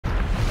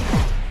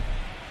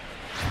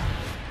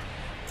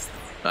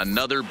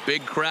Another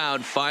big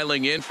crowd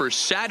filing in for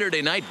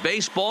Saturday night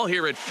baseball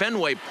here at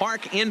Fenway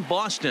Park in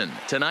Boston.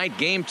 Tonight,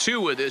 Game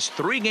 2 of this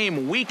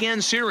 3-game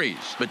weekend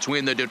series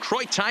between the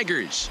Detroit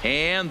Tigers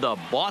and the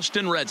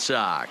Boston Red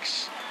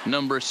Sox.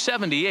 Number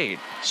 78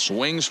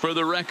 swings for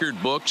the record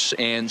books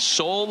and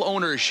sole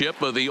ownership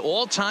of the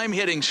all-time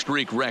hitting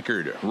streak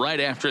record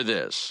right after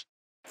this.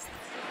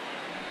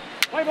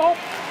 Play ball.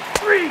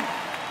 3.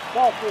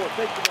 Ball 4.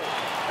 Take the ball.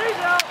 He's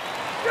out.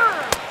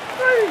 You're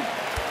 3.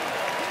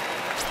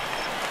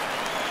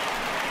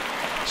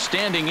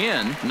 Standing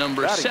in,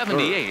 number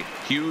 78.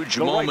 Huge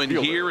moment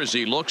here as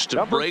he looks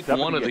to break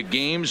one of the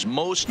game's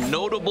most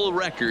notable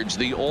records,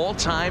 the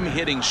all-time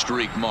hitting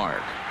streak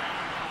mark.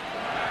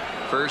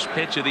 First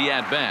pitch of the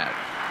at-bat.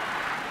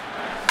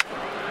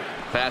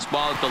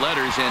 Fastball at the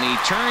letters, and he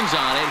turns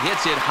on it,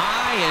 hits it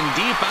high and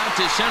deep out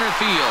to center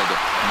field.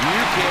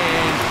 You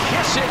can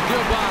kiss it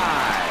goodbye.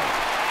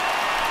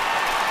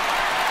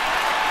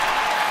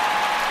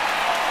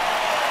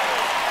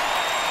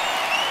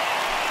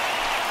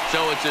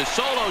 So it's a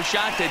solo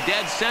shot to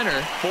dead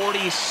center.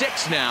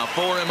 46 now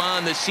for him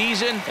on the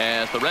season.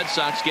 As the Red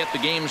Sox get the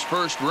game's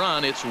first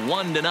run, it's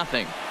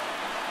 1-0.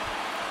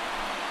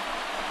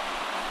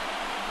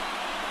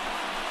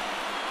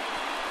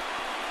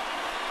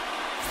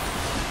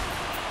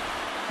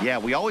 Yeah,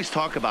 we always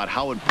talk about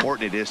how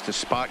important it is to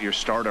spot your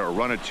starter or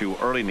run it to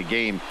early in the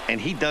game,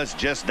 and he does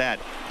just that,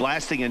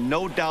 blasting a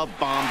no-doubt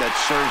bomb that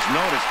serves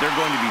notice. They're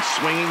going to be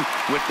swinging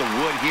with the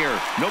wood here.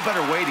 No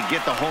better way to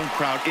get the home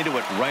crowd into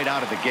it right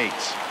out of the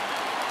gates.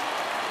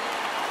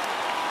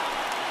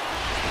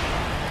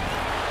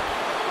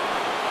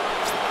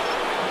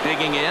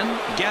 Digging in,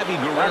 Gabby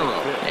Guerrero.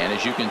 And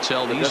as you can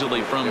tell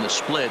easily from the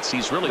splits,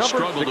 he's really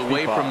struggled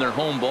away from their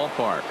home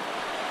ballpark.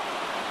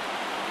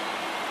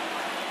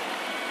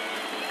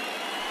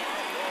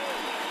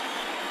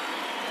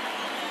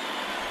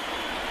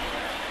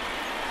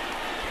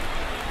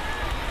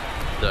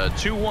 The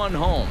 2-1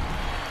 home.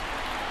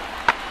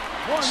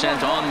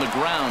 Sent on the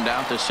ground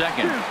out to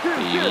second.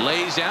 He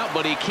lays out,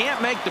 but he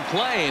can't make the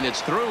play, and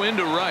it's through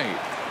into right.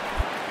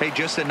 Hey,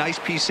 just a nice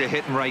piece of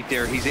hitting right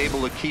there. He's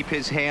able to keep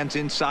his hands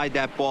inside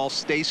that ball,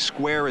 stay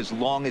square as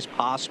long as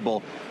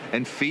possible,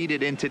 and feed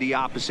it into the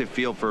opposite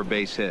field for a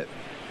base hit.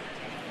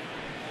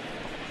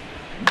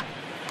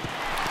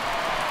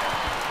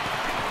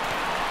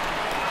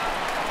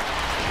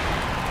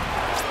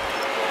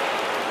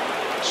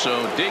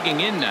 So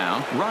digging in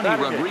now, Ronnie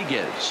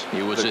Rodriguez.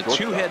 It was a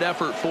 2-hit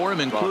effort for him,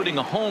 including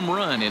a home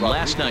run in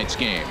last night's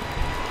game.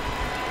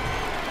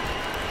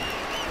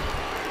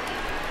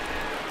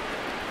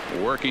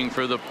 Working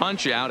for the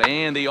punch out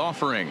and the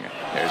offering.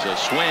 There's a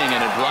swing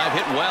and a drive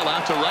hit well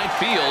out to right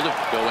field.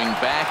 Going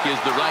back is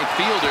the right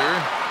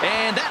fielder,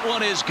 and that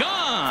one is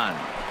gone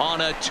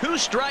on a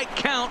 2-strike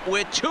count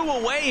with 2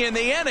 away in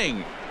the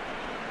inning.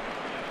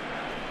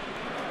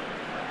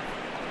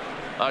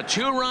 A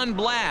 2-run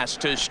blast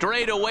to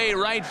straightaway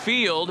right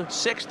field.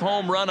 6th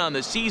home run on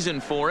the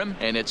season for him,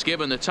 and it's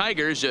given the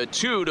Tigers a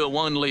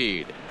 2-1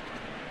 lead.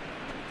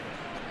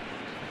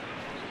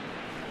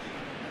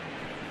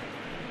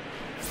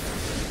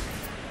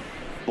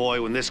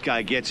 Boy, when this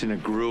guy gets in a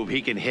groove,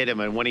 he can hit him,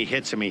 and when he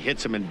hits him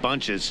in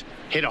bunches.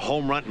 Hit a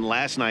home run in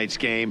last night's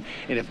game,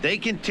 and if they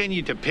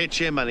continue to pitch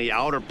him on the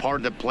outer part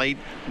of the plate,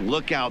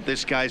 look out,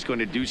 this guy's going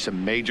to do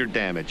some major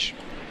damage.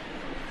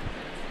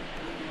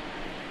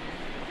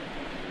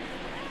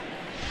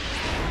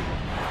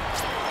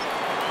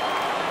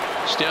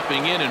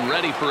 Stepping in and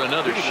ready for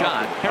another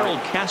shot,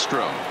 Harold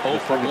Castro. 0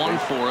 for 1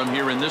 for him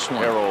here in this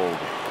one. Harold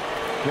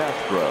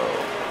Castro.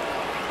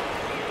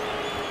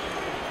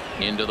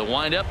 Into the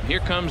windup.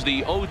 Here comes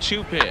the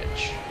 0-2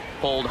 pitch.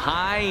 Pulled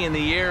high in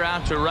the air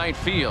out to right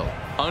field.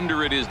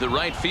 Under it is the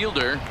right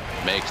fielder.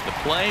 Makes the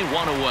play,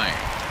 1 away.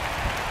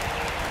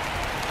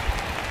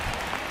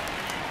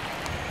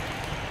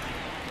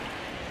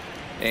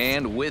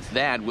 And with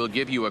that, we'll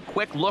give you a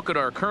quick look at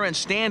our current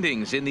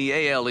standings in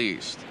the AL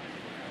East.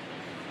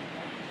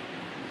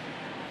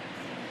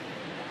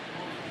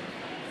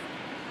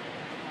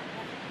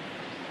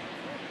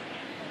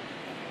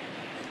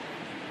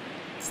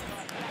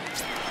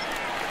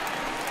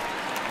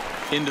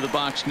 Into the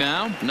box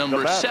now,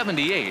 number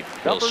 78.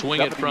 He'll swing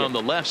it from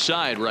the left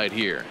side right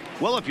here.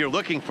 Well, if you're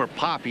looking for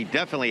pop, he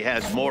definitely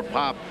has more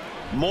pop,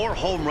 more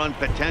home run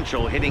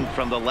potential hitting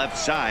from the left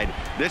side.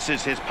 This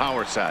is his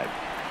power side.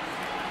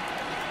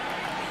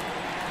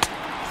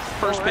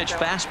 First pitch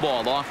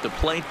fastball off the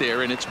plate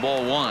there, and it's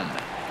ball 1.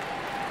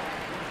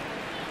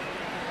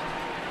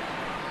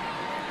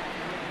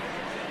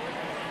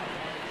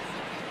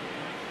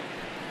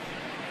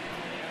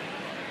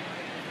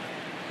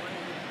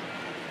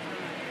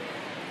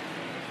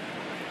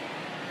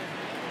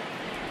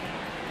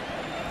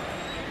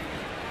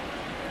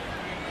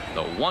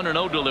 The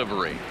 1-0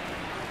 delivery.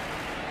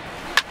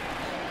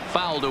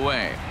 Fouled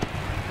away.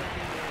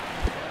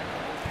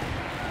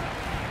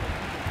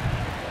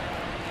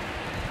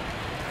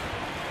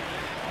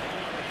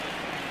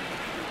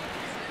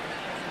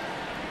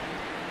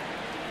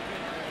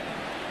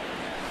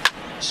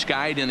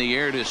 Skied in the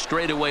air to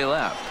straightaway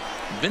left.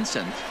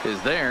 Vincent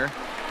is there.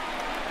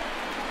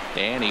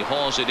 And he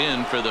hauls it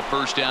in for the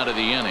first out of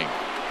the inning.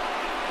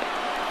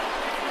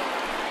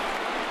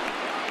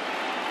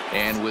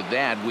 And with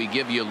that, we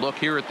give you a look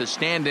here at the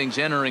standings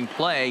entering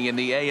play in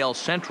the AL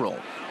Central.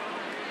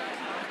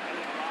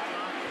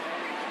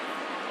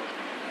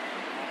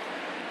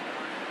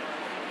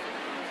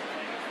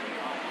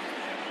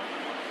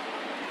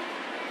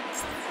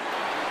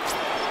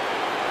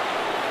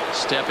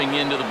 Stepping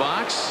into the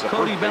box,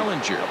 Cody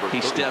Bellinger.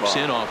 He steps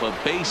in off a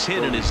base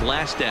hit in his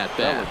last at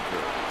bat.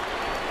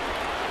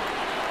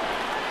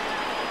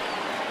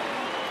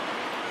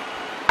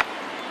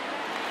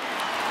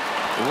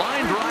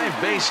 Line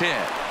drive, base hit.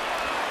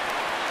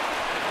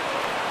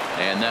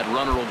 And that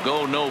runner will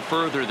go no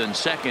further than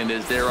second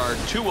as there are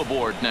two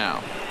aboard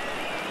now.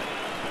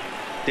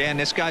 Dan,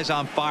 this guy's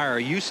on fire. I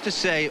used to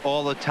say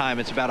all the time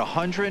it's about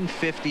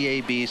 150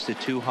 ABs to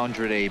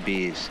 200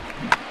 ABs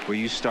where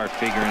you start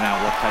figuring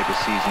out what type of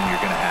season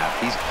you're going to have.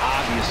 He's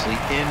obviously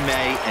in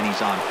May and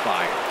he's on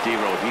fire.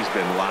 D-Road, he's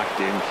been locked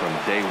in from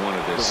day one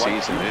of this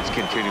season. It's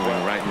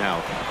continuing right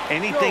now.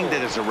 Anything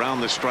that is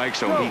around the strike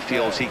zone, he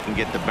feels he can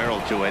get the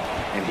barrel to it,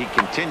 and he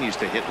continues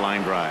to hit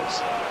line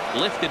drives.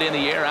 Lifted in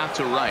the air out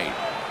to right.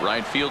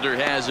 Right fielder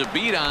has a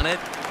beat on it.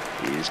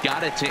 He's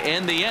got it to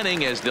end the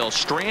inning as they'll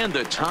strand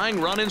the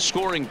tying run in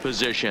scoring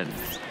position.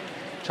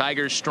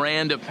 Tigers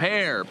strand a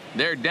pair.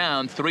 They're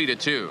down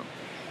 3-2.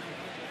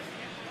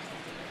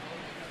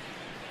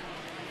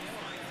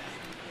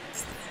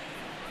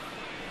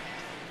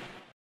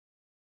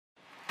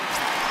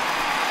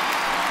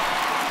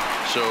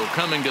 So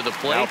coming to the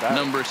plate,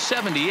 number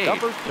 78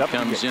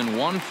 comes in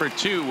 1 for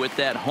 2 with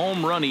that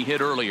home run he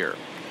hit earlier.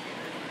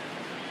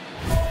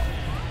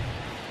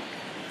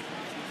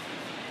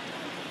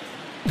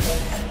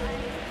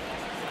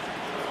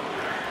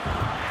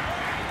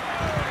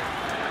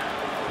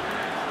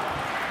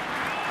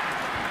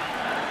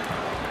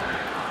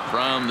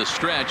 From the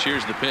stretch,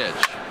 here's the pitch.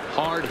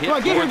 Hard hit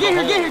toward the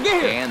hole,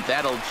 and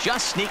that'll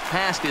just sneak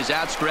past his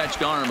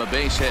outstretched arm, a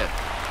base hit.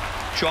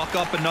 Chalk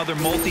up another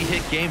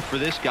multi-hit game for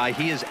this guy.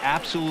 He is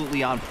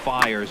absolutely on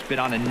fire. He's been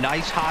on a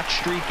nice hot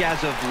streak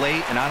as of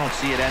late, and I don't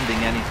see it ending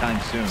anytime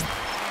soon.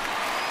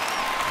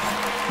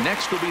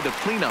 Next will be the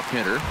cleanup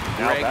hitter,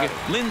 Greg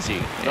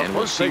Lindsay, and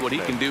we'll see what he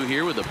can do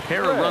here with a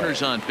pair of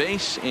runners on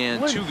base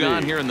and two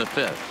gone here in the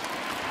fifth.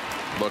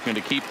 Looking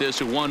to keep this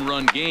a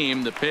one-run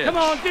game. The pitch. Come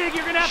on, Dig,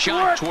 you're gonna have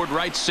shot to work. Toward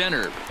right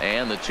center,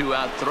 and the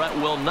two-out threat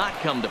will not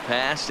come to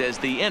pass as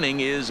the inning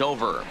is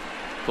over.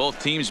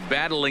 Both teams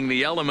battling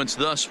the elements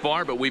thus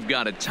far, but we've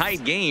got a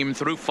tight game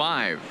through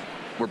 5.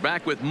 We're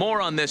back with more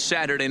on this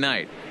Saturday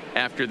night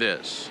after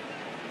this.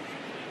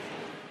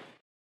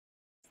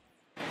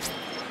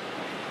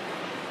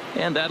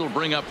 And that'll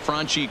bring up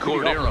Franchi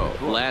Cordero.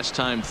 Last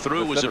time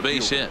through was a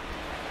base hit.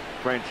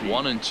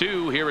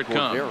 1-2. Here it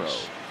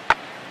comes.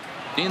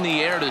 In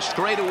the air to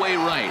straightaway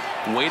right.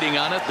 Waiting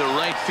on it, the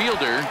right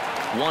fielder.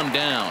 One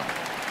down.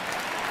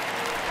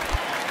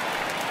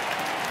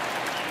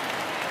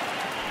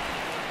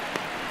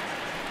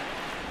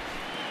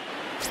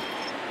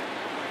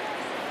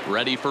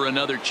 Ready for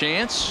another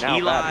chance.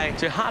 Eli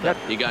Tejada.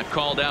 He got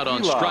called out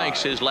on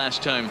strikes his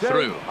last time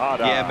through.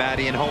 Yeah,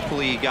 Matty, and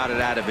hopefully he got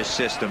it out of his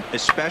system.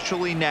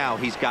 Especially now,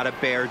 he's got to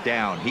bear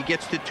down. He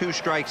gets to 2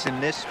 strikes in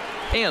this.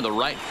 And the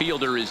right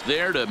fielder is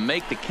there to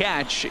make the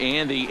catch,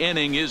 and the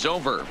inning is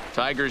over.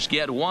 Tigers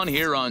get 1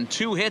 here on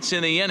 2 hits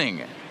in the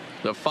inning.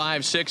 The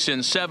 5, 6,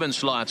 and 7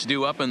 slots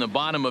due up in the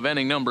bottom of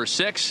inning number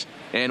 6,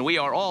 and we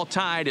are all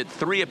tied at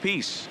 3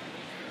 apiece.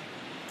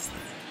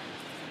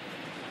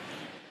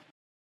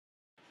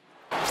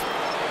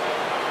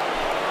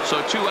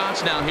 So 2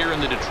 outs now here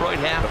in the Detroit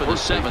half of the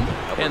 7th,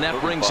 and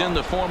that brings in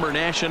the former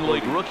National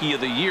League Rookie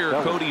of the Year,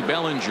 Cody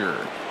Bellinger.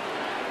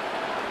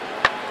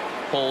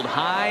 Pulled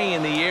high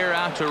in the air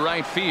out to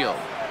right field.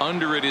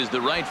 Under it is the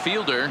right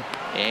fielder,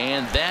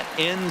 and that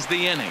ends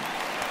the inning.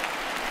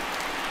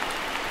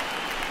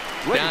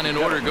 Down in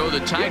order go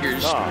the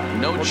Tigers.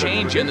 No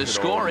change in the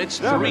score. It's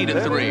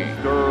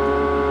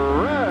 3-3.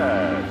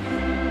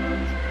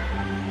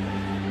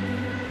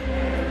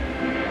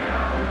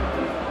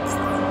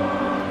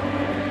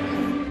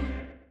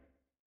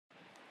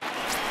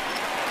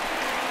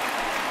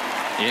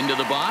 Into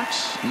the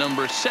box,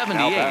 number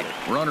 78.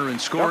 Runner in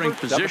scoring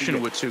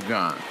position with 2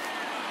 gone.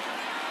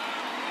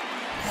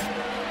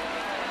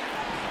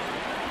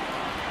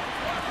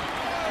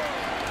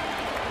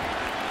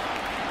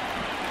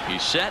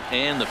 He's set,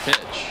 and the pitch.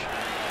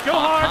 Go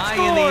hard, high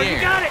score. in the air.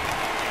 You got it.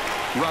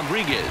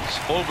 Rodriguez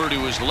over to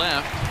his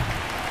left.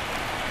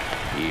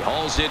 He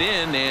hauls it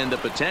in, and the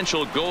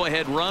potential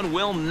go-ahead run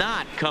will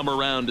not come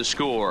around to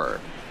score.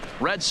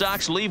 Red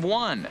Sox leave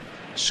 1.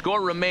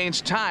 Score remains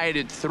tied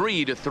at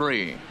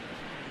 3-3.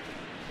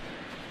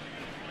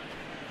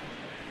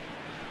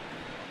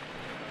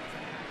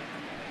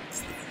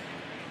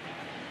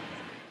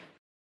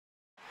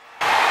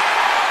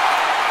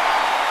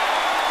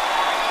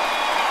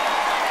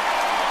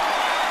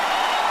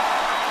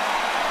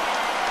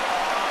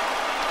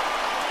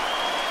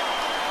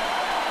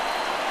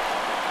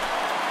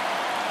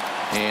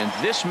 And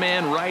this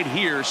man right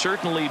here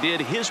certainly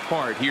did his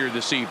part here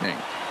this evening.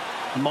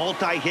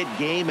 Multi-hit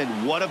game,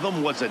 and one of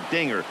them was a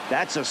dinger.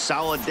 That's a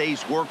solid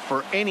day's work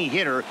for any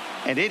hitter,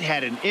 and it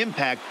had an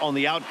impact on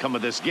the outcome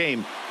of this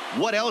game.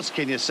 What else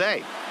can you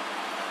say?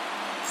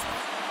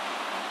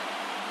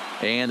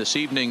 And this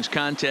evening's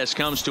contest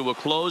comes to a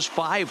close.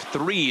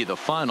 5-3 the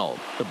final.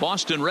 The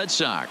Boston Red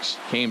Sox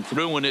came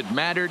through when it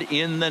mattered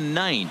in the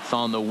 9th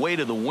on the way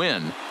to the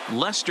win.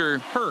 Lester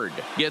Hurd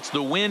gets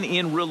the win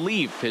in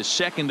relief, his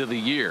second of the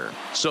year.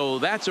 So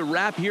that's a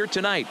wrap here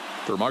tonight.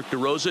 For Mark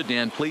DeRosa,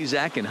 Dan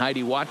Plesac, and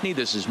Heidi Watney,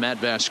 this is Matt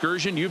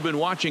Vasgersian. You've been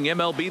watching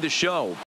MLB The Show.